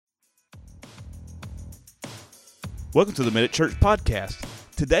Welcome to the Minute Church Podcast.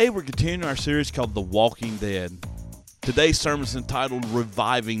 Today we're continuing our series called The Walking Dead. Today's sermon is entitled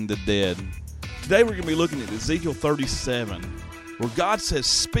Reviving the Dead. Today we're going to be looking at Ezekiel 37, where God says,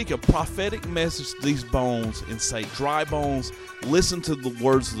 speak a prophetic message to these bones and say, dry bones, listen to the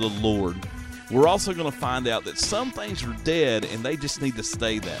words of the Lord. We're also going to find out that some things are dead and they just need to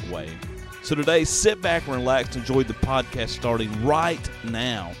stay that way. So today, sit back and relax and enjoy the podcast starting right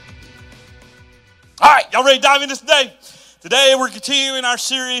now. All right, y'all ready to dive in this today? Today we're continuing our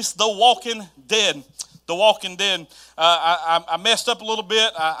series, The Walking Dead. The Walking Dead. I messed up a little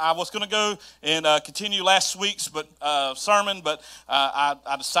bit. I was going to go and continue last week's sermon, but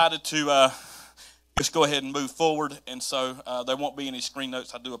I decided to just go ahead and move forward, and so there won't be any screen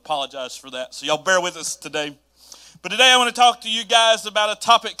notes. I do apologize for that. So y'all bear with us today. But today I want to talk to you guys about a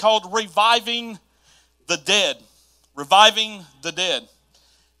topic called Reviving the Dead. Reviving the Dead.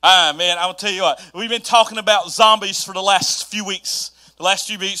 Man, I'll tell you what, we've been talking about zombies for the last few weeks. The last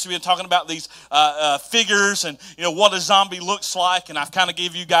few weeks we've been talking about these figures and what a zombie looks like, and I've kind of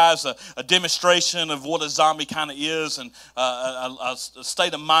gave you guys a demonstration of what a zombie kind of is and a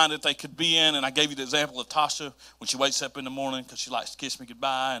state of mind that they could be in. And I gave you the example of Tasha when she wakes up in the morning because she likes to kiss me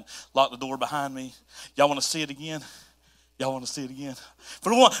goodbye and lock the door behind me. Y'all want to see it again? Y'all want to see it again? For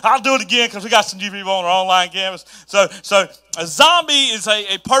the one, I'll do it again because we got some new people on our online campus. So a zombie is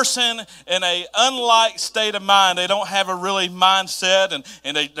a person in an unlike state of mind. They don't have a really mindset, and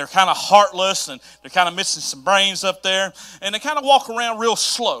they're kind of heartless, and they're kind of missing some brains up there. And they kind of walk around real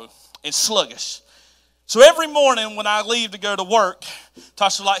slow and sluggish. So every morning when I leave to go to work,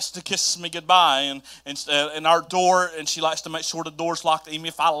 Tasha likes to kiss me goodbye and our door, and she likes to make sure the door's locked. Even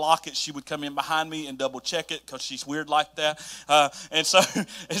if I lock it, she would come in behind me and double check it because she's weird like that. And so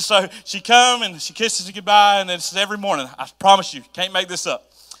she come and she kisses me goodbye, and it's every morning. I promise you, can't make this up.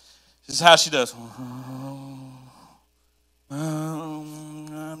 This is how she does.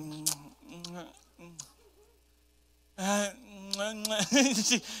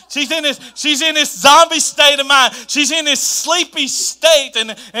 She's in this zombie state of mind. She's in this sleepy state,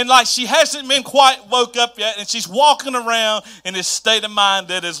 and like she hasn't been quite woke up yet, and she's walking around in this state of mind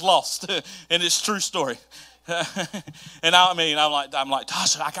that is lost. And it's a true story. And I'm like,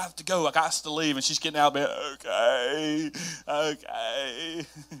 Tasha, I got to go. I got to leave. And she's getting out of bed. Okay.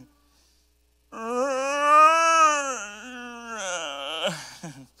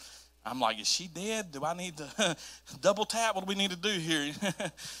 I'm like, is she dead? Do I need to double tap? What do we need to do here?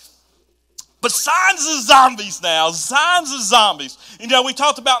 But signs of zombies now. Signs of zombies. We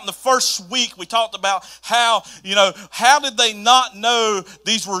talked about in the first week, we talked about how did they not know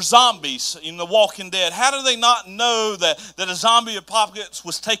these were zombies in The Walking Dead? How did they not know that a zombie apocalypse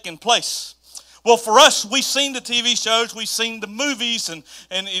was taking place? Well, for us, we've seen the TV shows, we've seen the movies, and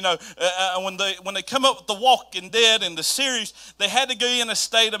when they come up with The Walking Dead in the series, they had to go in a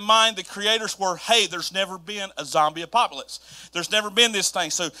state of mind. The creators were, hey, there's never been a zombie apocalypse. There's never been this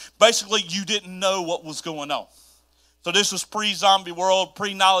thing. So basically, you didn't know what was going on. So this was pre-zombie world,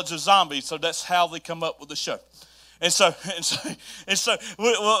 pre-knowledge of zombies. So that's how they come up with the show. And so,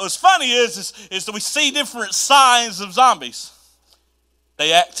 what was funny is that we see different signs of zombies.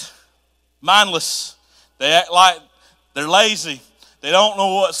 They act mindless. They act like they're lazy. They don't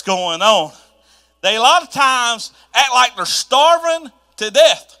know what's going on. They a lot of times act like they're starving to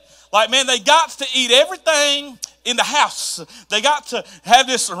death. Like, man, they got to eat everything in the house. They got to have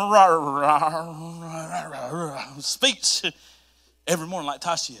this speech every morning like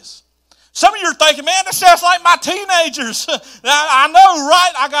Tasha is. Some of you are thinking, man, that sounds like my teenagers. I know,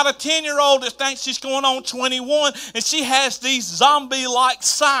 right? I got a 10-year-old that thinks she's going on 21, and she has these zombie-like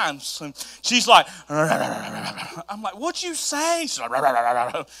signs. And she's like, I'm like, what'd you say? She's like,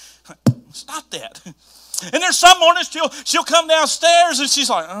 stop that. And there's some mornings she'll come downstairs, and she's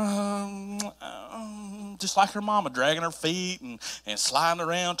like, just like her mama, dragging her feet and sliding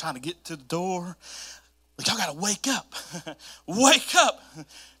around, trying to get to the door. But y'all got to wake up. Wake up.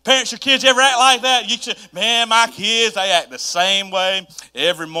 Parents, your kids ever act like that? Man, my kids, they act the same way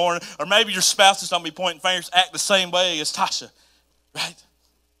every morning. Or maybe your spouses, don't be pointing fingers, act the same way as Tasha, right?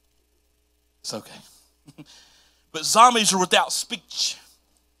 It's okay. But zombies are without speech.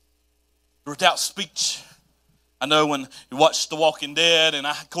 They're without speech. I know when you watch The Walking Dead, and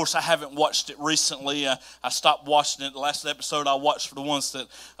of course I haven't watched it recently. I stopped watching it. The last episode I watched, for the ones that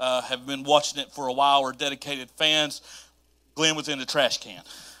have been watching it for a while or dedicated fans, Glenn was in the trash can.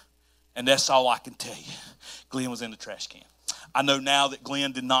 And that's all I can tell you. Glenn was in the trash can. I know now that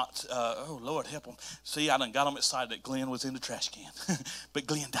Glenn did not, oh, Lord, help him. See, I done got him excited that Glenn was in the trash can. But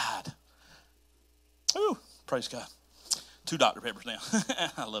Glenn died. Ooh, praise God. 2 Dr. Peppers now.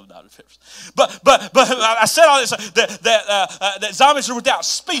 I love Dr. Peppers. But I said all this, that zombies are without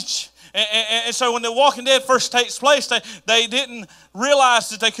speech. And so when The Walking Dead first takes place, they didn't realize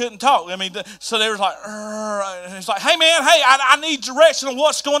that they couldn't talk. I mean, so they were like, it's like, hey man, hey, I need direction on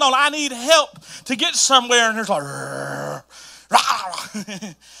what's going on. I need help to get somewhere. And there's like,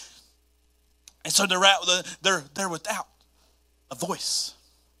 and so they're without a voice.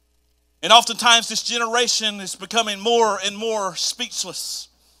 And oftentimes this generation is becoming more and more speechless.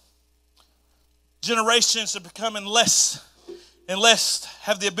 Generations are becoming less and less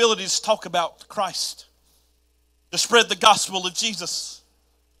have the ability to talk about Christ, to spread the gospel of Jesus.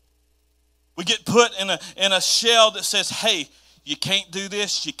 We get put in a shell that says, hey, you can't do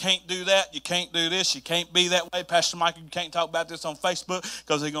this, you can't do that, you can't do this, you can't be that way. Pastor Michael, you can't talk about this on Facebook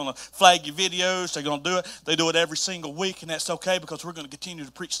because they're going to flag your videos. They're going to do it. They do it every single week, and that's okay because we're going to continue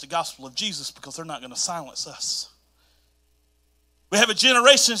to preach the gospel of Jesus because they're not going to silence us. We have a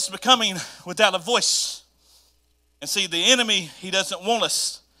generation that's becoming without a voice. And see, the enemy, he doesn't want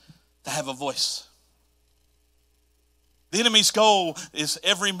us to have a voice. The enemy's goal is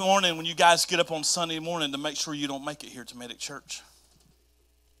every morning when you guys get up on Sunday morning to make sure you don't make it here to Medic Church.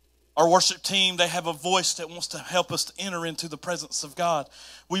 Our worship team, they have a voice that wants to help us to enter into the presence of God.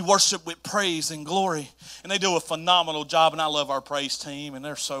 We worship with praise and glory, and they do a phenomenal job, and I love our praise team, and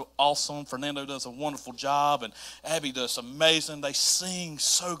they're so awesome. Fernando does a wonderful job, and Abby does amazing. They sing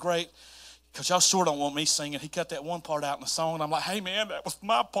so great. Because y'all sure don't want me singing. He cut that one part out in the song, and I'm like, hey man, that was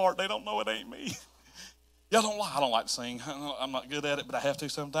my part. They don't know it ain't me. Y'all don't like, I don't like to sing. I'm not good at it, but I have to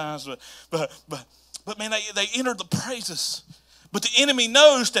sometimes. But man, they enter the praises. But the enemy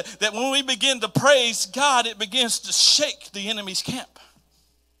knows that when we begin to praise God, it begins to shake the enemy's camp.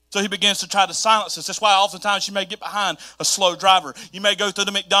 So he begins to try to silence us. That's why oftentimes you may get behind a slow driver. You may go through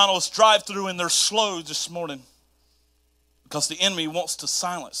the McDonald's drive-thru and they're slow this morning because the enemy wants to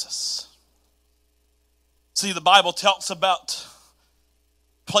silence us. See, the Bible talks about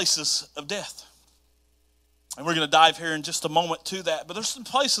places of death. And we're going to dive here in just a moment to that. But there's some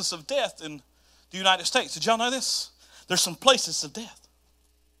places of death in the United States. Did y'all know this? There's some places of death.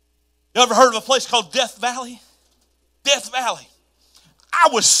 You ever heard of a place called Death Valley? Death Valley. I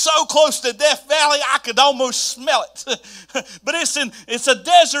was so close to Death Valley, I could almost smell it. But it's a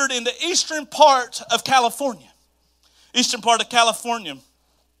desert in the eastern part of California. Eastern part of California.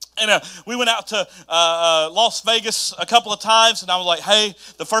 And we went out to Las Vegas a couple of times, and I was like, hey,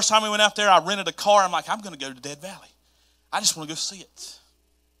 the first time we went out there, I rented a car. I'm like, I'm going to go to Death Valley. I just want to go see it.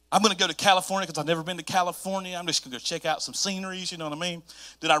 I'm going to go to California because I've never been to California. I'm just going to go check out some sceneries, you know what I mean?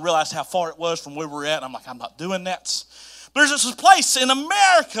 Then I realized how far it was from where we're at, and I'm like, I'm not doing that. But there's this place in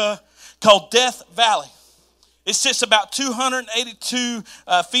America called Death Valley. It sits about 282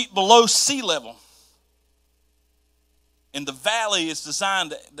 feet below sea level. And the valley is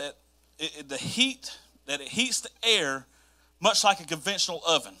designed that it heats the air much like a conventional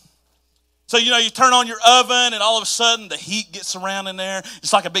oven. So, you know, you turn on your oven and all of a sudden the heat gets around in there.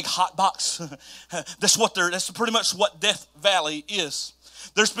 It's like a big hot box. That's pretty much what Death Valley is.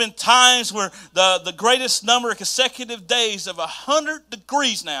 There's been times where the greatest number of consecutive days of 100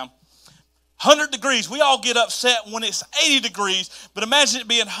 degrees now. 100 degrees. We all get upset when it's 80 degrees, but imagine it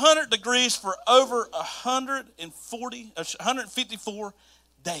being 100 degrees for over 154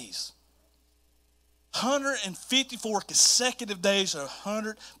 days. 154 consecutive days of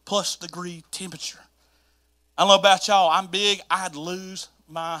 100 plus degree temperature. I don't know about y'all. I'm big. I'd lose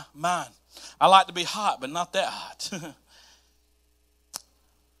my mind. I like to be hot, but not that hot.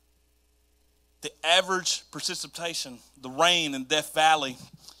 The average precipitation, the rain in Death Valley,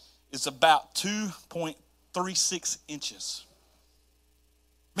 is about 2.36 inches.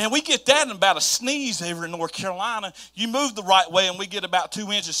 Man, we get that in about a sneeze over in North Carolina. You move the right way and we get about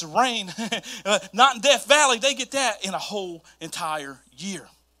 2 inches of rain. Not in Death Valley. They get that in a whole entire year.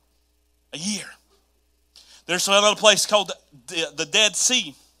 A year. There's another place called the Dead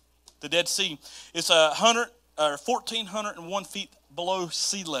Sea. The Dead Sea. It's 1,401 feet below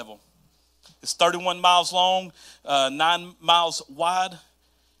sea level. It's 31 miles long, 9 miles wide.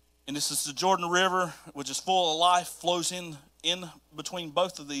 And this is the Jordan River, which is full of life, flows in between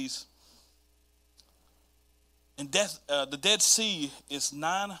both of these. And the Dead Sea is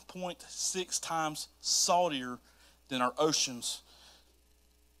 9.6 times saltier than our oceans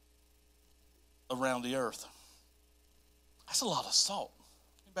around the earth. That's a lot of salt.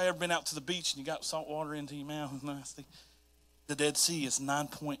 Anybody ever been out to the beach and you got salt water into your mouth? Nasty. The Dead Sea is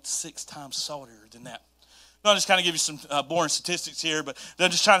 9.6 times saltier than that. I'll just kind of give you some boring statistics here, but I'm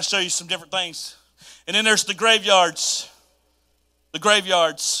just trying to show you some different things. And then there's the graveyards. The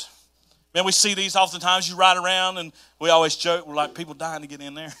graveyards. Man, we see these oftentimes. You ride around and we always joke, we're like, people dying to get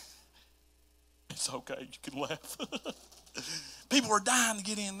in there. It's okay, you can laugh. People are dying to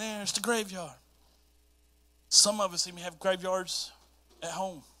get in there. It's the graveyard. Some of us even have graveyards at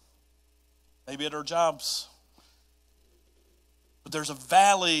home, maybe at our jobs. But there's a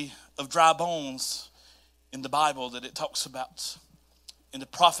valley of dry bones in the Bible that it talks about. In the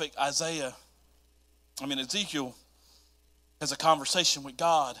prophet Ezekiel has a conversation with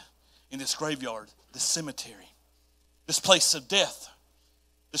God in this graveyard, this cemetery, this place of death,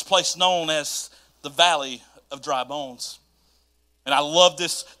 this place known as the Valley of Dry Bones. And I love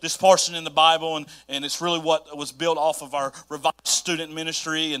this portion in the Bible, and it's really what was built off of our Revived student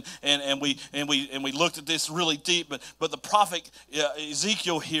ministry, and we looked at this really deep. But the prophet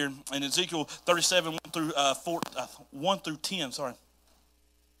Ezekiel here in Ezekiel 37 1 through 10, it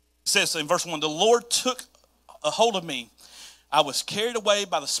says in verse 1, the Lord took a hold of me. I was carried away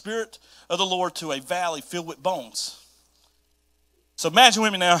by the Spirit of the Lord to a valley filled with bones. So imagine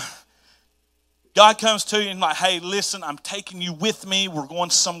with me now. God comes to you and like, hey, listen, I'm taking you with me. We're going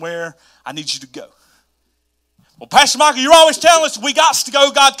somewhere. I need you to go. Well, Pastor Michael, you're always telling us we got to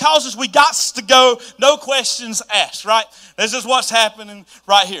go. God calls us. We got to go. No questions asked, right? This is what's happening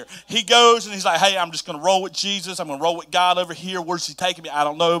right here. He goes and he's like, hey, I'm just going to roll with Jesus. I'm going to roll with God over here. Where's he taking me? I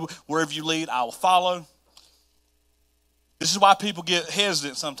don't know. Wherever you lead, I will follow. This is why people get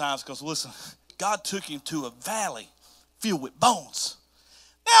hesitant sometimes because, listen, God took him to a valley filled with bones.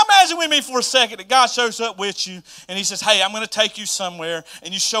 Now imagine with me for a second that God shows up with you and he says, hey, I'm going to take you somewhere,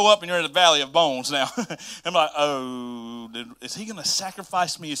 and you show up and you're in the valley of bones now. I'm like, oh, is he going to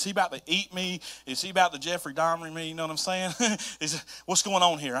sacrifice me? Is he about to eat me? Is he about to Jeffrey Dahmer me? You know what I'm saying? What's going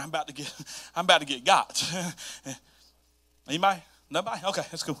on here? I'm about to get got. Anybody? Nobody? Okay,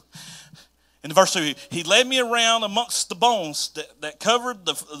 that's cool. In verse 2, he led me around amongst the bones that covered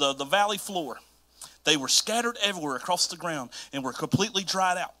the valley floor. They were scattered everywhere across the ground and were completely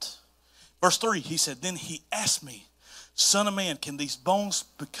dried out. Verse 3, he said, then he asked me, Son of man, can these bones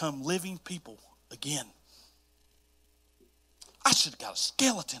become living people again? I should have got a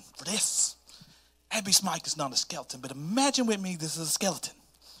skeleton for this. Abby's mic is not a skeleton, but imagine with me this is a skeleton.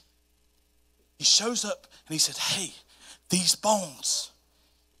 He shows up and he said, hey, these bones,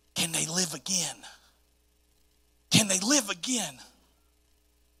 can they live again? Can they live again?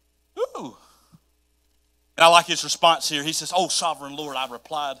 Ooh. And I like his response here. He says, oh, sovereign Lord, I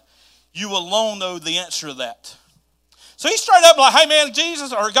replied, you alone know the answer to that. So he's straight up like, hey, man,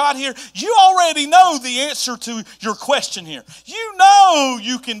 Jesus or God here, you already know the answer to your question here. You know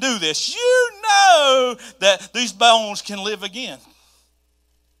you can do this. You know that these bones can live again.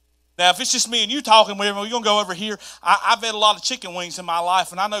 Now, if it's just me and you talking, we're going to go over here. I've had a lot of chicken wings in my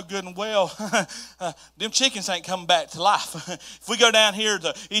life, and I know good and well them chickens ain't coming back to life. If we go down here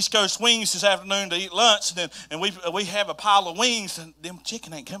to East Coast Wings this afternoon to eat lunch, and we have a pile of wings, and them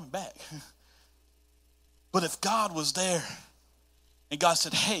chicken ain't coming back. But if God was there, and God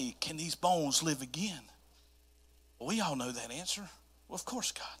said, hey, can these bones live again? Well, we all know that answer. Well, of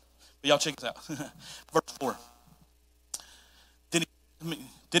course, God. But y'all check this out. Verse 4.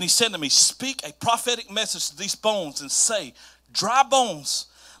 Then he said to me, speak a prophetic message to these bones and say, dry bones,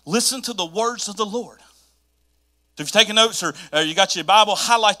 listen to the words of the Lord. So if you're taking notes or you got your Bible,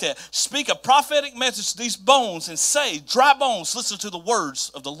 highlight that. Speak a prophetic message to these bones and say, dry bones, listen to the words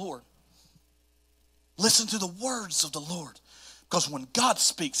of the Lord. Listen to the words of the Lord. Because when God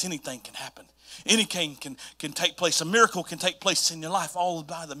speaks, anything can happen. Anything can take place. A miracle can take place in your life all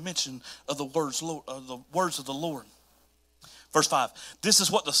by the mention of the words of the Lord. Verse 5, this is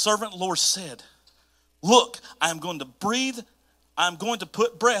what the servant Lord said. Look, I am going to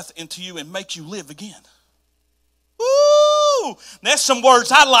put breath into you and make you live again. Woo! That's some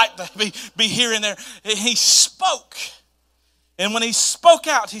words I'd like to be hearing there. He spoke. And when he spoke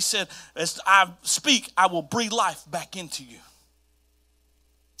out, he said, as I speak, I will breathe life back into you.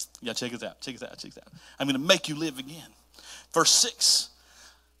 Yeah, check it out. I'm going to make you live again. Verse 6.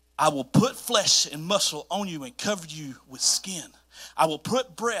 I will put flesh and muscle on you and cover you with skin. I will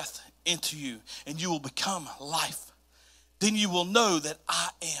put breath into you and you will become life. Then you will know that I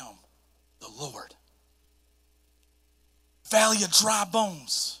am the Lord. Valley of dry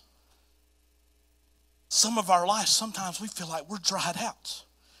bones. Some of our lives, sometimes we feel like we're dried out.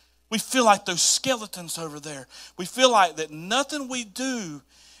 We feel like those skeletons over there. We feel like that nothing we do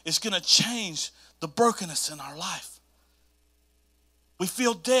is going to change the brokenness in our life. We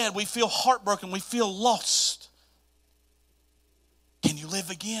feel dead. We feel heartbroken. We feel lost. Can you live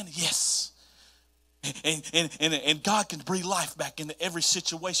again? Yes. And God can breathe life back into every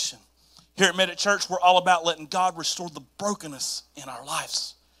situation. Here at Medic Church, we're all about letting God restore the brokenness in our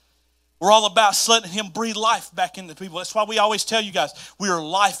lives. We're all about letting him breathe life back into people. That's why we always tell you guys, we are a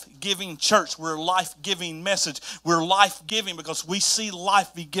life-giving church. We're a life-giving message. We're life-giving because we see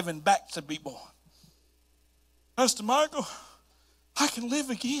life be given back to people. Pastor Michael, I can live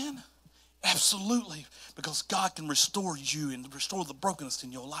again. Absolutely, because God can restore you and restore the brokenness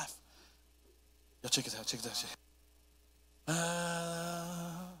in your life. Yo, check it out, check it out.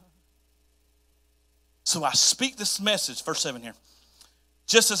 So I speak this message, verse 7 here.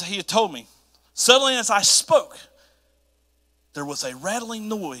 Just as he had told me, suddenly as I spoke, there was a rattling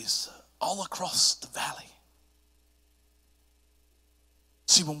noise all across the valley.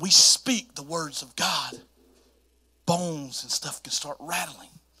 See, when we speak the words of God, bones and stuff can start rattling.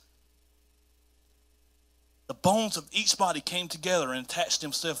 The bones of each body came together and attached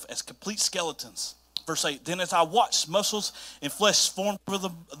themselves as complete skeletons. Verse 8, then as I watched, muscles and flesh formed over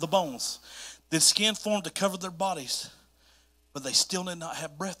the bones. Then skin formed to cover their bodies, but they still did not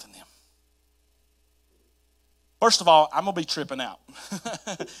have breath in them. First of all, I'm going to be tripping out.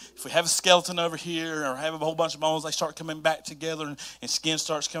 If we have a skeleton over here or have a whole bunch of bones, they start coming back together and skin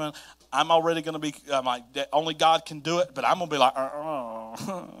starts coming. I'm already going to be, like, only God can do it, but I'm going to be like,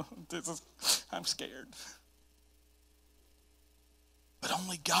 I'm scared. But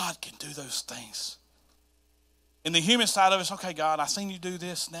only God can do those things. In the human side of us, okay, God, I seen you do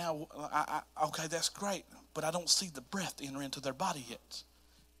this now. Okay, that's great. But I don't see the breath enter into their body yet.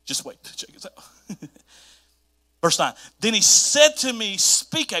 Just wait. Check this out. Verse 9. Then he said to me,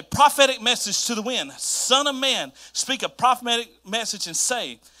 speak a prophetic message to the wind. Son of man, speak a prophetic message and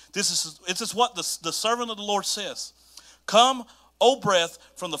say, this is what the servant of the Lord says. Come, O breath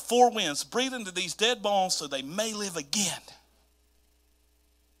from the four winds, breathe into these dead bones so they may live again.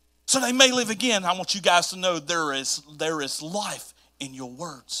 So they may live again. I want you guys to know there is life in your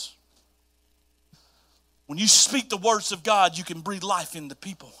words. When you speak the words of God, you can breathe life into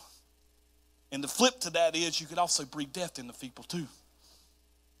people. And the flip to that is you could also breathe death into people too.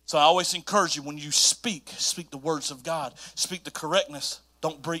 So I always encourage you, when you speak the words of God. Speak the correctness.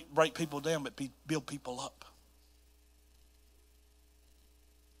 Don't break people down, but build people up.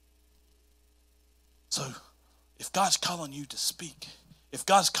 So if God's calling you to speak, if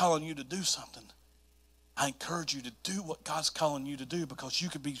God's calling you to do something, I encourage you to do what God's calling you to do, because you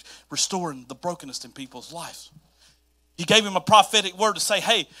could be restoring the brokenness in people's lives. He gave him a prophetic word to say,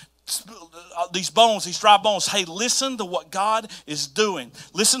 hey, these bones, these dry bones, hey, listen to what God is doing.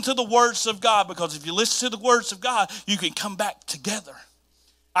 Listen to the words of God, because if you listen to the words of God, you can come back together.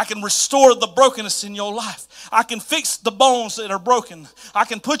 I can restore the brokenness in your life. I can fix the bones that are broken. I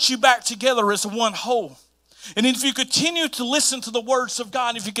can put you back together as one whole. And if you continue to listen to the words of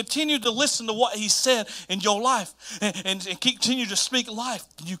God, if you continue to listen to what he said in your life and continue to speak life,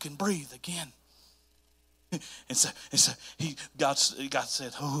 you can breathe again. And so God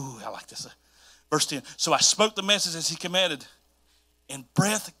said, oh, I like this. Verse 10, so I spoke the message as he commanded, and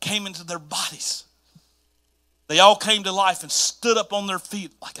breath came into their bodies. They all came to life and stood up on their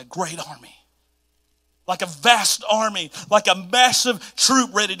feet like a great army, like a vast army, like a massive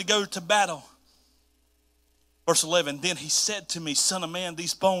troop ready to go to battle. Verse 11, then he said to me, son of man,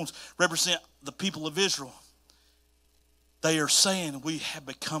 these bones represent the people of Israel. They are saying we have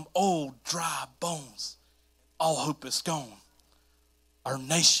become old, dry bones. All hope is gone. Our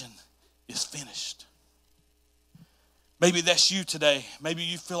nation is finished. Maybe that's you today. Maybe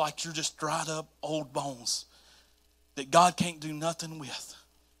you feel like you're just dried up old bones that God can't do nothing with.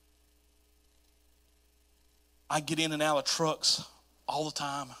 I get in and out of trucks all the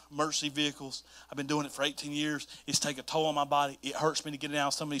time, emergency vehicles. I've been doing it for 18 years. It's taken a toll on my body. It hurts me to get in and out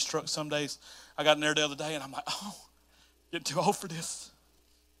of some of these trucks some days. I got in there the other day and I'm like, oh, getting too old for this.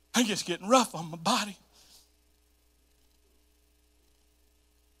 I'm just getting rough on my body.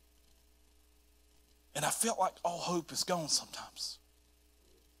 And I felt like all hope is gone sometimes.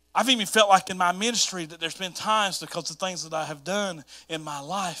 I've even felt like in my ministry that there's been times, because of things that I have done in my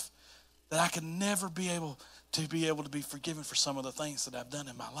life, that I could never be able to be forgiven for some of the things that I've done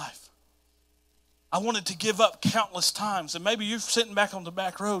in my life. I wanted to give up countless times. And maybe you're sitting back on the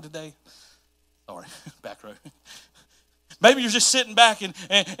back row today. Sorry, back row. Maybe you're just sitting back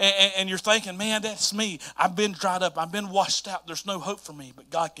and you're thinking, man, that's me. I've been dried up. I've been washed out. There's no hope for me. But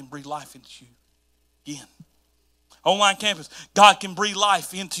God can breathe life into you again. Online campus, God can breathe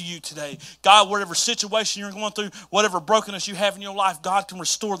life into you today. God, whatever situation you're going through, whatever brokenness you have in your life, God can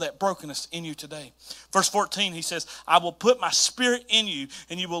restore that brokenness in you today. Verse 14, he says, I will put my spirit in you,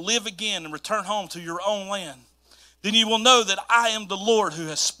 and you will live again and return home to your own land. Then you will know that I am the Lord who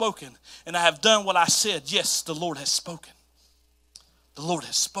has spoken, and I have done what I said. Yes, the Lord has spoken. The Lord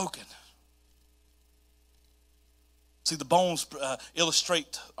has spoken. See, the bones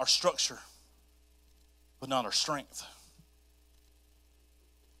illustrate our structure, but not our strength.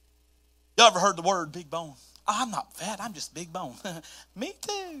 You ever heard the word big bone? Oh, I'm not fat, I'm just big bone. Me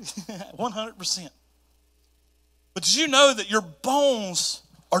too, 100%. But did you know that your bones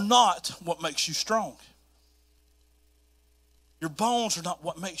are not what makes you strong? Your bones are not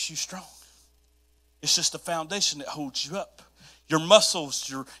what makes you strong. It's just the foundation that holds you up. Your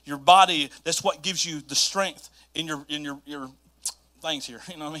muscles, your body, that's what gives you the strength in your things here.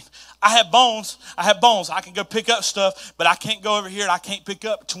 You know what I mean? I have bones. I can go pick up stuff, but I can't go over here and I can't pick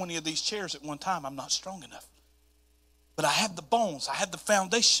up 20 of these chairs at one time. I'm not strong enough. But I have the bones. I have the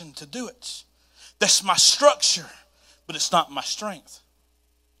foundation to do it. That's my structure, but it's not my strength.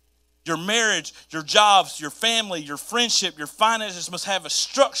 Your marriage, your jobs, your family, your friendship, your finances must have a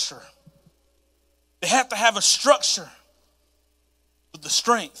structure. They have to have a structure. But the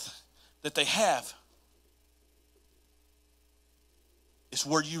strength that they have is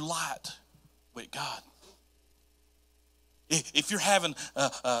where you light with God. If you're having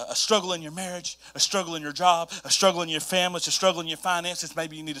a struggle in your marriage, a struggle in your job, a struggle in your family, a struggle in your finances,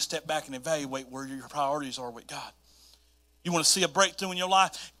 maybe you need to step back and evaluate where your priorities are with God. You want to see a breakthrough in your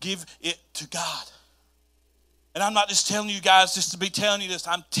life? Give it to God. And I'm not just telling you guys just to be telling you this.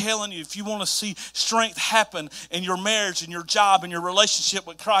 I'm telling you, if you want to see strength happen in your marriage, in your job, in your relationship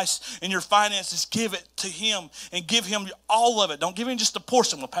with Christ, in your finances, give it to Him and give Him all of it. Don't give Him just a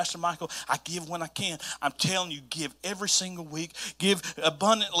portion. Well, Pastor Michael, I give when I can. I'm telling you, give every single week. Give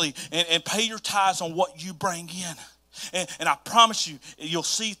abundantly and pay your tithes on what you bring in. And I promise you, you'll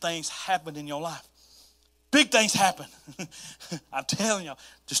see things happen in your life. Big things happen. I'm telling y'all,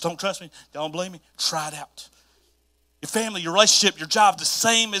 just don't trust me. Don't believe me. Try it out. Your family, your relationship, your job, the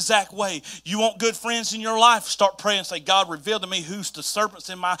same exact way. You want good friends in your life? Start praying and say, God, reveal to me who's the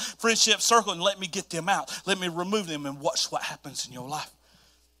serpents in my friendship circle and let me get them out. Let me remove them and watch what happens in your life.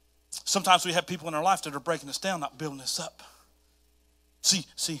 Sometimes we have people in our life that are breaking us down, not building us up. See.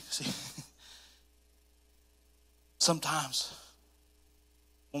 Sometimes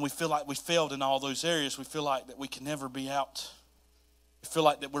when we feel like we failed in all those areas, we feel like that we can never be out. We feel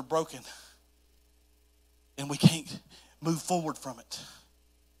like that we're broken and we can't move forward from it.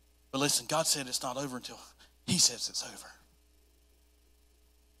 But listen, God said it's not over until He says it's over.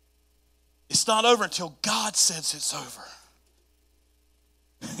 It's not over until God says it's over.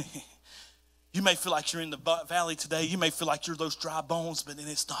 You may feel like you're in the valley today. You may feel like you're those dry bones, but then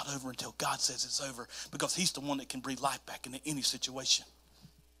it's not over until God says it's over, because He's the one that can breathe life back into any situation.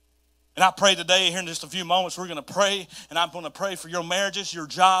 And I pray today, here in just a few moments, we're going to pray, and I'm going to pray for your marriages, your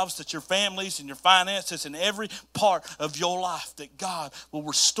jobs, that your families and your finances and every part of your life, that God will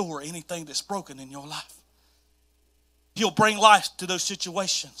restore anything that's broken in your life. He'll bring life to those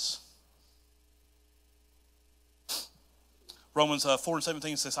situations. Romans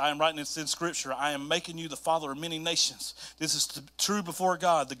 4:17 says, I am writing this in Scripture. I am making you the father of many nations. This is true before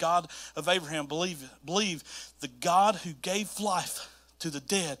God. The God of Abraham, believe the God who gave life to the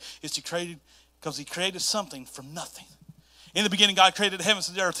dead is created, because He created something from nothing. In the beginning, God created the heavens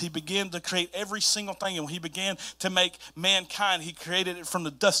and the earth. He began to create every single thing. And when He began to make mankind, He created it from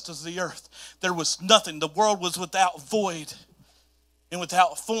the dust of the earth. There was nothing. The world was without void and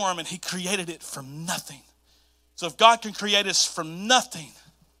without form, and He created it from nothing. So if God can create us from nothing,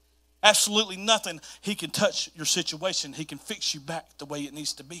 absolutely nothing, He can touch your situation. He can fix you back the way it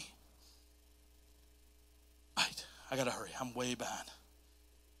needs to be. Right, I got to hurry. I'm way behind.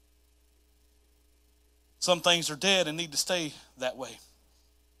 Some things are dead and need to stay that way.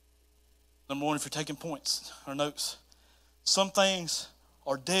 Number one, if you're taking points or notes, some things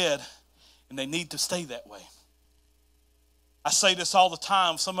are dead and they need to stay that way. I say this all the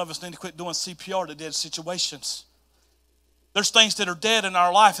time. Some of us need to quit doing CPR to dead situations. There's things that are dead in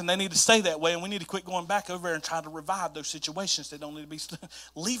our life and they need to stay that way, and we need to quit going back over there and try to revive those situations that don't need to be.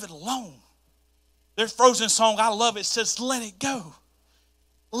 Leave it alone. There's a Frozen song, I love it. It says, let it go.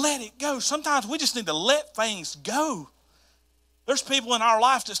 Let it go. Sometimes we just need to let things go. There's people in our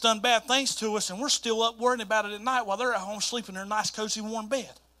life that's done bad things to us, and we're still up worrying about it at night while they're at home sleeping in their nice, cozy, warm bed.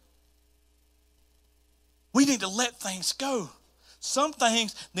 We need to let things go. Some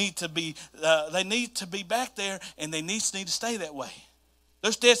things need to be, they need to be back there, and they need to stay that way.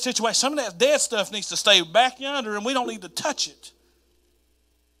 There's dead situations. Some of that dead stuff needs to stay back yonder, and we don't need to touch it.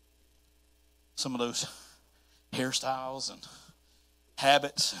 Some of those hairstyles and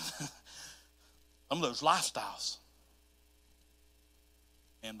habits, some of those lifestyles.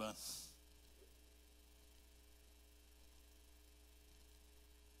 And bun.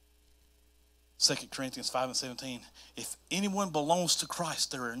 Second Corinthians 5:17. If anyone belongs to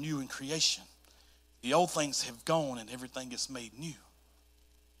Christ, they are new in creation. The old things have gone and everything gets made new.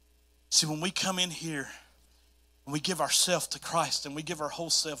 See, when we come in here and we give ourselves to Christ and we give our whole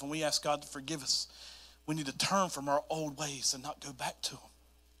self and we ask God to forgive us, we need to turn from our old ways and not go back to them.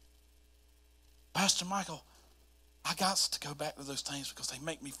 Pastor Michael, I got to go back to those things because they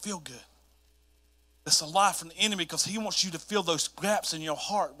make me feel good. That's a lie from the enemy because he wants you to fill those gaps in your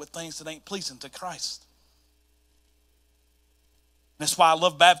heart with things that ain't pleasing to Christ. That's why I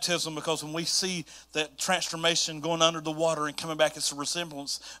love baptism, because when we see that transformation going under the water and coming back, it's a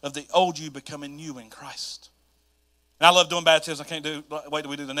resemblance of the old you becoming new in Christ. And I love doing baptism. I can't wait till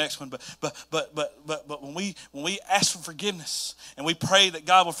we do the next one. But when we ask for forgiveness and we pray that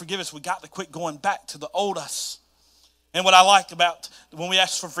God will forgive us, we got to quit going back to the old us. And what I like about when we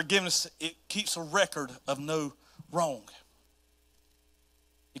ask for forgiveness, it keeps a record of no wrong.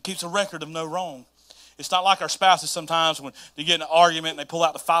 It keeps a record of no wrong. It's not like our spouses sometimes when they get in an argument and they pull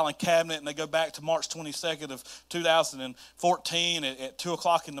out the filing cabinet and they go back to March 22nd of 2014 at 2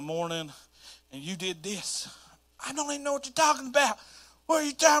 o'clock in the morning, and you did this. I don't even know what you're talking about. What are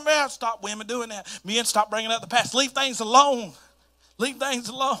you talking about? Stop women doing that. Men, stop bringing up the past. Leave things alone. Leave things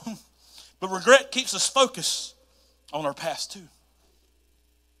alone. But regret keeps us focused on our past too.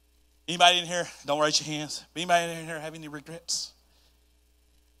 Anybody in here, don't raise your hands. Anybody in here have any regrets?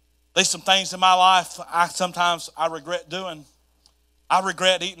 There's some things in my life sometimes I regret doing. I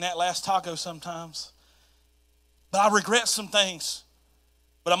regret eating that last taco sometimes. But I regret some things.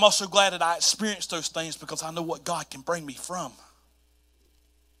 But I'm also glad that I experienced those things because I know what God can bring me from.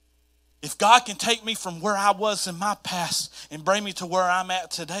 If God can take me from where I was in my past and bring me to where I'm at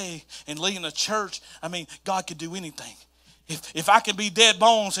today and leading a church, I mean, God could do anything. If I can be dead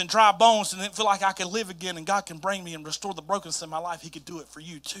bones and dry bones and then feel like I can live again and God can bring me and restore the brokenness in my life, he could do it for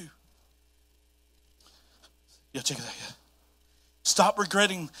you too. Yeah, check it out. Yeah. Stop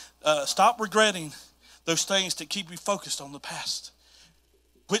regretting those things that keep you focused on the past.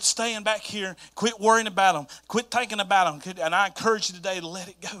 Quit staying back here. Quit worrying about them. Quit thinking about them. And I encourage you today to let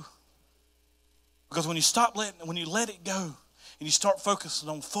it go. Because when you let it go and you start focusing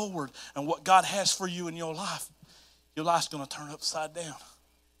on forward and what God has for you in your life's going to turn upside down.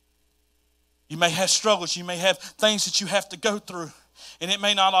 You may have struggles. You may have things that you have to go through. And it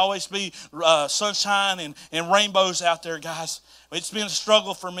may not always be sunshine and rainbows out there, guys. It's been a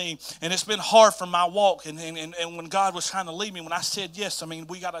struggle for me, and it's been hard for my walk. And when God was trying to lead me, when I said yes, I mean,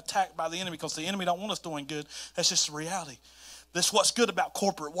 we got attacked by the enemy because the enemy don't want us doing good. That's just the reality. That's what's good about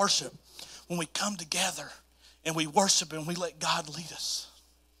corporate worship. When we come together and we worship and we let God lead us.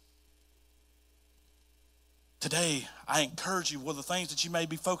 Today, I encourage you with the things that you may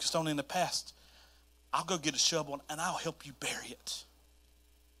be focused on in the past. I'll go get a shovel and I'll help you bury it.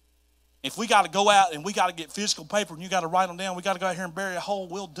 If we got to go out and we got to get physical paper and you got to write them down, we got to go out here and bury a hole,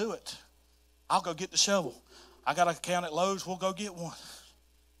 we'll do it. I'll go get the shovel. I got an account at Lowe's, we'll go get one.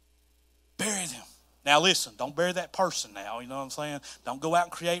 Bury them. Now listen, don't bury that person now, you know what I'm saying? Don't go out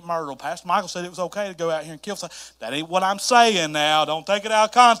and create murder. Pastor Michael said it was okay to go out here and kill somebody. That ain't what I'm saying now. Don't take it out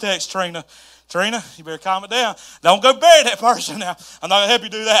of context, Trina. Trina, you better calm it down. Don't go bury that person now. I'm not going to help you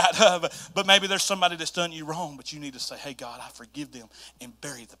do that. But maybe there's somebody that's done you wrong, but you need to say, hey, God, I forgive them, and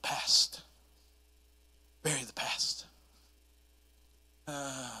bury the past. Bury the past.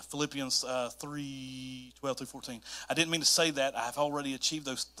 Philippians 3:12-14. I didn't mean to say that I have already achieved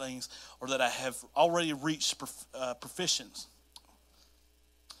those things or that I have already reached proficiency.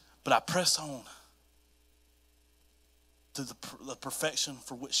 But I press on to the perfection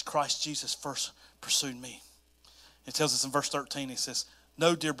for which Christ Jesus first pursued me. It tells us in verse 13, it says,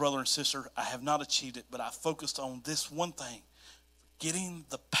 no, dear brother and sister, I have not achieved it, but I focused on this one thing, forgetting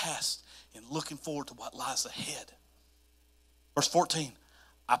the past and looking forward to what lies ahead. Verse 14,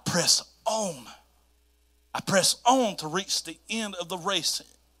 I press on. I press on to reach the end of the race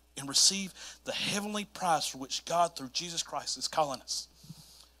and receive the heavenly prize for which God, through Jesus Christ, is calling us.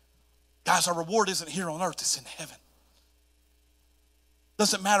 Guys, our reward isn't here on earth, it's in heaven.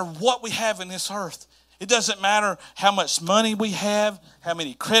 Doesn't matter what we have in this earth. It doesn't matter how much money we have, how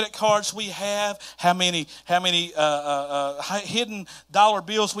many credit cards we have, how many hidden dollar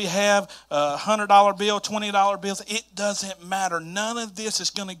bills we have, $100 bill, $20 bills. It doesn't matter. None of this is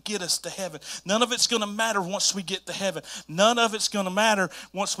going to get us to heaven. None of it's going to matter once we get to heaven. None of it's going to matter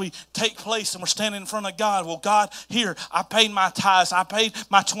once we take place and we're standing in front of God. Well, God, here, I paid my tithes. I paid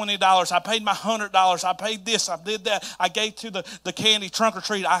my $20. I paid my $100. I paid this. I did that. I gave to the candy trunk or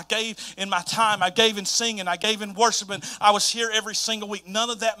treat. I gave in my time. I gave in singing. I gave in worshiping. I was here every single week. None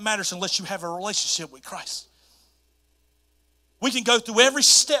of that matters unless you have a relationship with Christ. We can go through every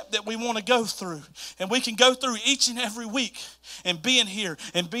step that we want to go through. And we can go through each and every week and being here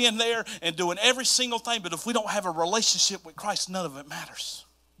and being there and doing every single thing. But if we don't have a relationship with Christ, none of it matters.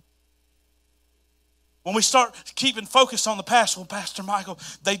 When we start keeping focus on the past, well, Pastor Michael,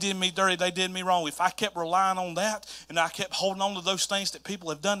 they did me dirty, they did me wrong. If I kept relying on that and I kept holding on to those things that people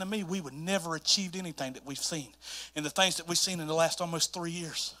have done to me, we would never achieve anything that we've seen. And the things that we've seen in the last almost 3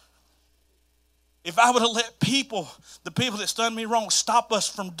 years. If I would have let the people that's done me wrong, stop us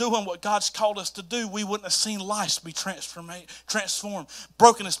from doing what God's called us to do, we wouldn't have seen lives be transformed,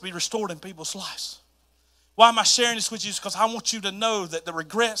 brokenness be restored in people's lives. Why am I sharing this with you? Because I want you to know that the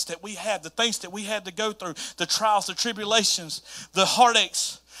regrets that we had, the things that we had to go through, the trials, the tribulations, the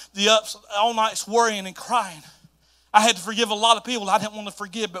heartaches, the ups, all nights worrying and crying. I had to forgive a lot of people I didn't want to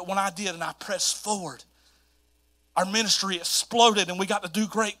forgive, but when I did and I pressed forward, our ministry exploded and we got to do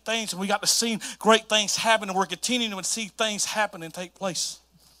great things and we got to see great things happen and we're continuing to see things happen and take place.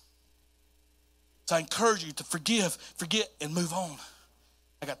 So I encourage you to forgive, forget, and move on.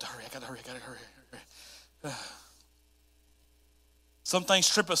 I got to hurry. Some things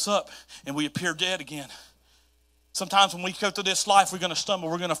trip us up and we appear dead again. Sometimes when we go through this life, we're going to stumble,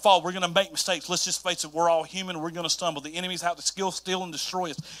 we're going to fall, we're going to make mistakes. Let's just face it, we're all human, we're going to stumble. The enemy's out to steal, and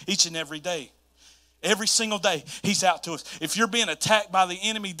destroy us each and every day. Every single day, he's out to us. If you're being attacked by the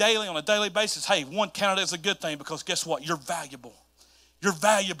enemy daily, on a daily basis, hey, one, count it as a good thing because guess what? You're valuable. You're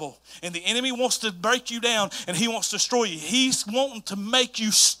valuable. And the enemy wants to break you down and he wants to destroy you. He's wanting to make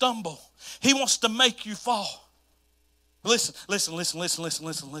you stumble. He wants to make you fall. Listen.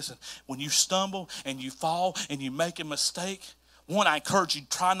 When you stumble and you fall and you make a mistake, one, I encourage you,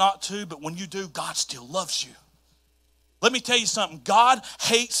 try not to, but when you do, God still loves you. Let me tell you something. God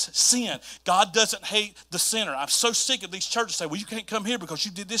hates sin. God doesn't hate the sinner. I'm so sick of these churches say, well, you can't come here because you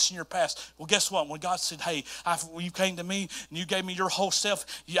did this in your past. Well, guess what? When God said, hey, you came to me and you gave me your whole self,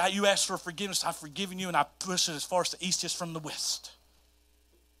 you asked for forgiveness, I've forgiven you, and I pushed it as far as the east is from the west.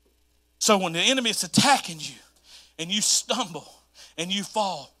 So when the enemy is attacking you and you stumble and you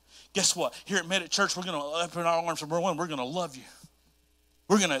fall, guess what? Here at Medic Church, we're going to open our arms and we're going to love you.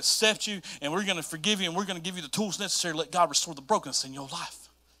 We're going to accept you, and we're going to forgive you, and we're going to give you the tools necessary to let God restore the brokenness in your life.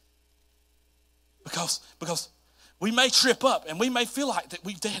 Because we may trip up, and we may feel like that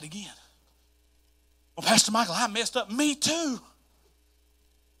we're dead again. Well, Pastor Michael, I messed up. Me too.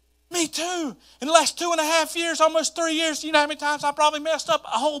 Me too. In the last 2.5 years, almost 3 years, you know how many times I probably messed up?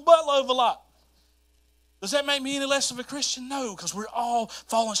 A whole buttload of a lot. Does that make me any less of a Christian? No, because we're all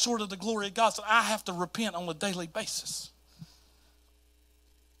falling short of the glory of God, so I have to repent on a daily basis.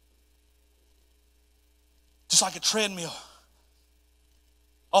 Just like a treadmill.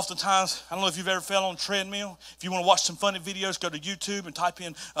 Oftentimes, I don't know if you've ever fell on a treadmill. If you want to watch some funny videos, go to YouTube and type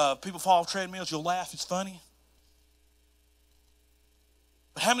in people fall off treadmills. You'll laugh. It's funny.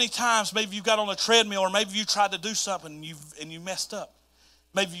 But how many times maybe you got on a treadmill or maybe you tried to do something and you messed up?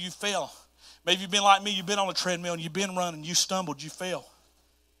 Maybe you fell. Maybe you've been like me. You've been on a treadmill and you've been running. You stumbled. You fell.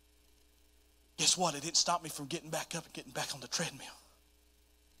 Guess what? It didn't stop me from getting back up and getting back on the treadmill.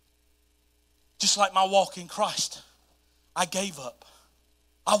 Just like my walk in Christ, I gave up.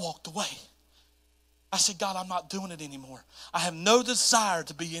 I walked away. I said, God, I'm not doing it anymore. I have no desire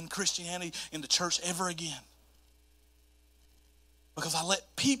to be in Christianity in the church ever again. Because I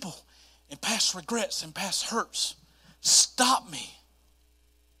let people and past regrets and past hurts stop me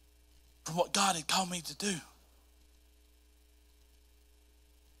from what God had called me to do.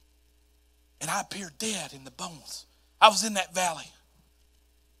 And I appeared dead in the bones. I was in that valley.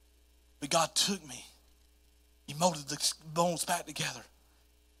 But God took me. He molded the bones back together.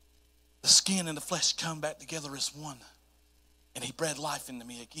 The skin and the flesh come back together as one. And he breathed life into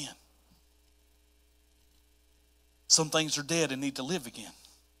me again. Some things are dead and need to live again.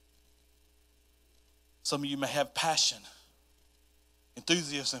 Some of you may have passion,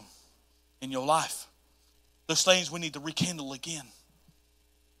 enthusiasm in your life. Those things we need to rekindle again.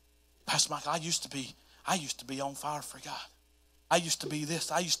 Pastor Michael, I used to be on fire for God. I used to be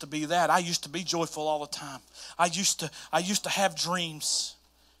this. I used to be that. I used to be joyful all the time. I used to have dreams.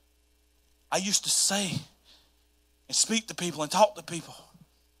 I used to say and speak to people and talk to people.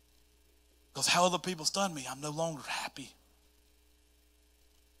 Because how other people's done me, I'm no longer happy.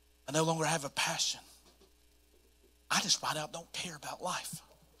 I no longer have a passion. I just right out don't care about life.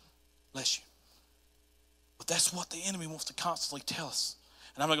 Bless you. But that's what the enemy wants to constantly tell us.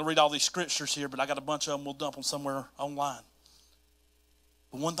 And I'm not going to read all these scriptures here, but I got a bunch of them. We'll dump them somewhere online.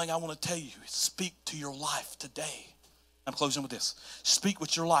 But one thing I want to tell you is speak to your life today. I'm closing with this. Speak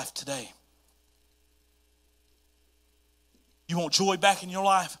with your life today. You want joy back in your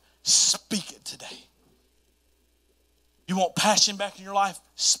life? Speak it today. You want passion back in your life?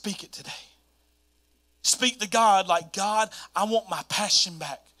 Speak it today. Speak to God like, God, I want my passion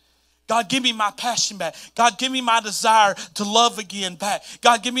back. God, give me my passion back. God, give me my desire to love again back.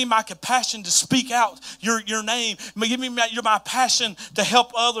 God, give me my compassion to speak out your name. Give me my passion to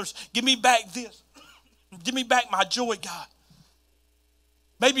help others. Give me back this. Give me back my joy, God.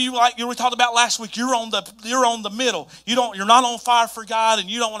 Maybe you like we talked about last week. You're on the middle. You're not on fire for God, and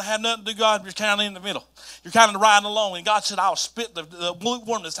you don't want to have nothing to do with God. You're kind of in the middle. You're kind of riding along, and God said, "I'll spit the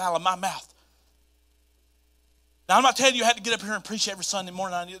lukewarmness out of my mouth." Now, I'm not telling you have to get up here and preach every Sunday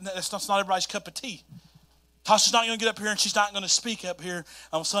morning. That's not everybody's cup of tea. Tasha's not going to get up here and she's not going to speak up here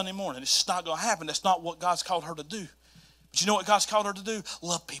on Sunday morning. It's just not going to happen. That's not what God's called her to do. But you know what God's called her to do?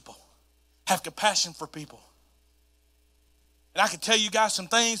 Love people. Have compassion for people. And I can tell you guys some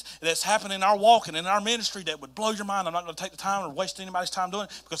things that's happened in our walk and in our ministry that would blow your mind. I'm not going to take the time or waste anybody's time doing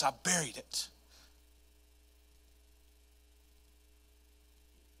it because I buried it.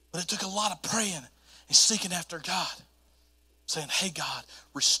 But it took a lot of praying and seeking after God, saying, hey, God,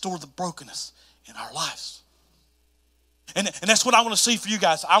 restore the brokenness in our lives. And that's what I want to see for you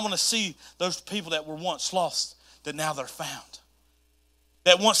guys. I want to see those people that were once lost, that now they're found.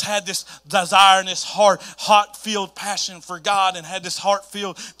 That once had this desire and this heart-filled passion for God and had this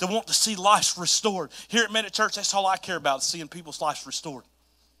heart-filled to want to see lives restored. Here at Minute Church, that's all I care about, is seeing people's lives restored.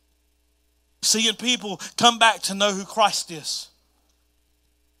 Seeing people come back to know who Christ is.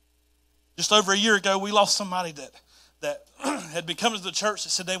 Just over a year ago, we lost somebody that had been coming to the church that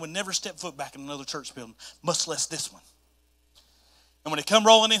said they would never step foot back in another church building, much less this one. And when they come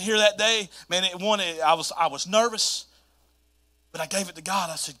rolling in here that day, man, I was nervous, but I gave it to God.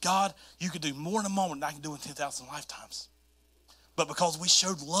 I said, God, you could do more in a moment than I can do in 10,000 lifetimes. But because we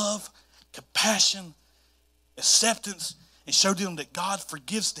showed love, compassion, acceptance, and showed them that God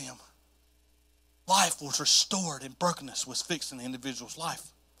forgives them, life was restored and brokenness was fixed in the individual's life.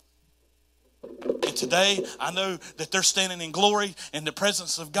 And today, I know that they're standing in glory in the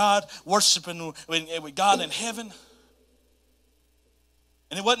presence of God, worshiping with God in heaven.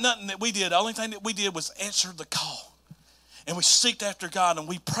 And it wasn't nothing that we did. The only thing that we did was answer the call. And we seeked after God, and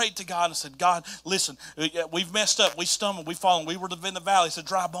we prayed to God and said, God, listen, we've messed up, we stumbled, we've fallen, we were in the valley, it's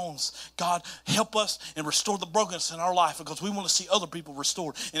dry bones. God, help us and restore the brokenness in our life because we want to see other people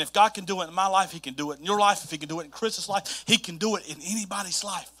restored. And if God can do it in my life, He can do it in your life. If He can do it in Chris's life, He can do it in anybody's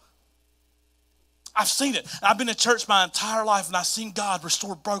life. I've seen it. I've been in church my entire life, and I've seen God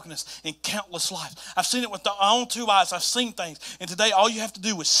restore brokenness in countless lives. I've seen it with my own two eyes. I've seen things. And today, all you have to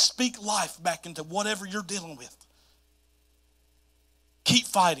do is speak life back into whatever you're dealing with. Keep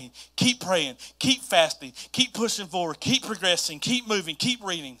fighting. Keep praying. Keep fasting. Keep pushing forward. Keep progressing. Keep moving. Keep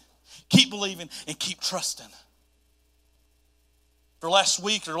reading. Keep believing. And keep trusting. For last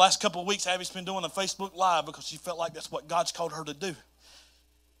week or last couple of weeks, Abby's been doing a Facebook Live because she felt like that's what God's called her to do.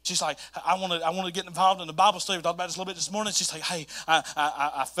 She's like, I want to get involved in the Bible study. We talked about this a little bit this morning. She's like, hey,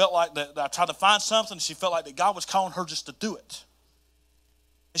 I felt like that I tried to find something. And she felt like that God was calling her just to do it.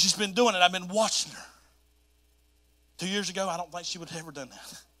 And she's been doing it. I've been watching her. 2 years ago, I don't think she would have ever done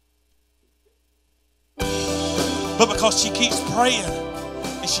that. But because she keeps praying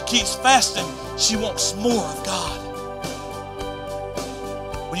and she keeps fasting, she wants more of God.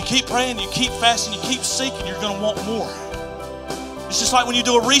 When you keep praying, you keep fasting, you keep seeking, you're going to want more. It's just like when you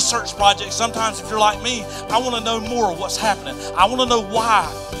do a research project. Sometimes if you're like me, I want to know more of what's happening. I want to know why.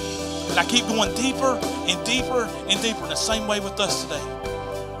 And I keep going deeper and deeper and deeper. In the same way with us today.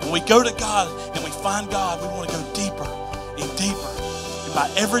 When we go to God and we find God, we want to go deeper and deeper. And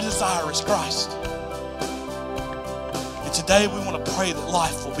my every desire is Christ. And today we want to pray that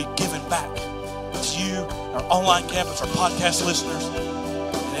life will be given back to you, our online campus, our podcast listeners,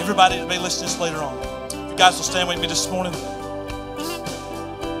 and everybody that may listen to this later on. If you guys will stand with me this morning.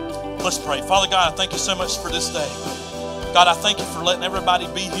 Let's pray. Father God, I thank you so much for this day. God, I thank you for letting everybody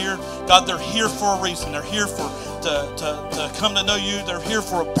be here. God, they're here for a reason. They're here to come to know you. They're here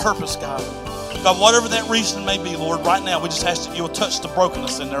for a purpose, God. God, whatever that reason may be, Lord, right now we just ask that you will touch the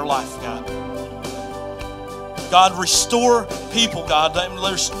brokenness in their life, God. God, restore people, God.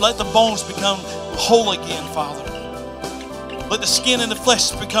 Let the bones become whole again, Father. Let the skin and the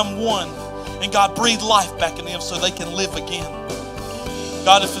flesh become one. And God, breathe life back in them so they can live again.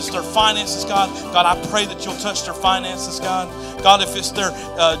 God, if it's their finances, God, I pray that you'll touch their finances, God. God, if it's their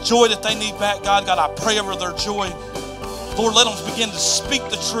joy that they need back, God, I pray over their joy. Lord, let them begin to speak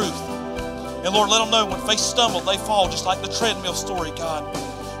the truth. And Lord, let them know when they stumble, they fall, just like the treadmill story, God.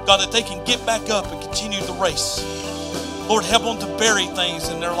 God, that they can get back up and continue the race. Lord, help them to bury things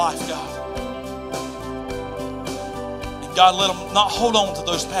in their life, God. And God, let them not hold on to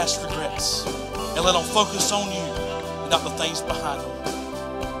those past regrets. And let them focus on you. not the things behind them.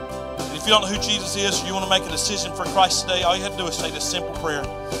 And if you don't know who Jesus is, or you want to make a decision for Christ today, all you have to do is say this simple prayer.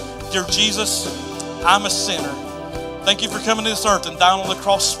 Dear Jesus, I'm a sinner. Thank you for coming to this earth and dying on the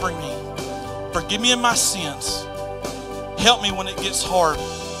cross for me. Forgive me of my sins. Help me when it gets hard.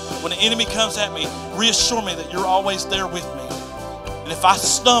 When the enemy comes at me, reassure me that you're always there with me. And if I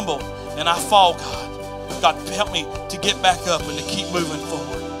stumble and I fall, God, help me to get back up and to keep moving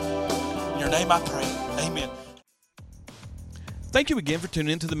forward. In your name I pray. Amen. Thank you again for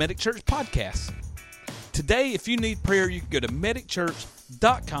tuning into the Medic Church podcast. Today, if you need prayer, you can go to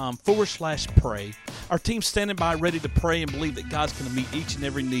medicchurch.com/pray. Our team's standing by ready to pray and believe that God's going to meet each and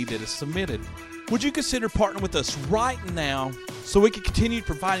every need that is submitted. Would you consider partnering with us right now so we can continue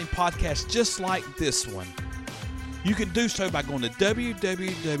providing podcasts just like this one? You can do so by going to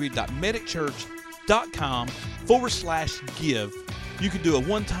www.medicchurch.com/give. You can do a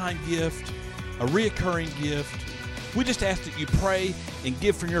one-time gift, a reoccurring gift. We just ask that you pray and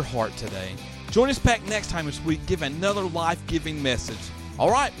give from your heart today. Join us back next time as we give another life-giving message. All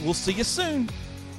right, we'll see you soon.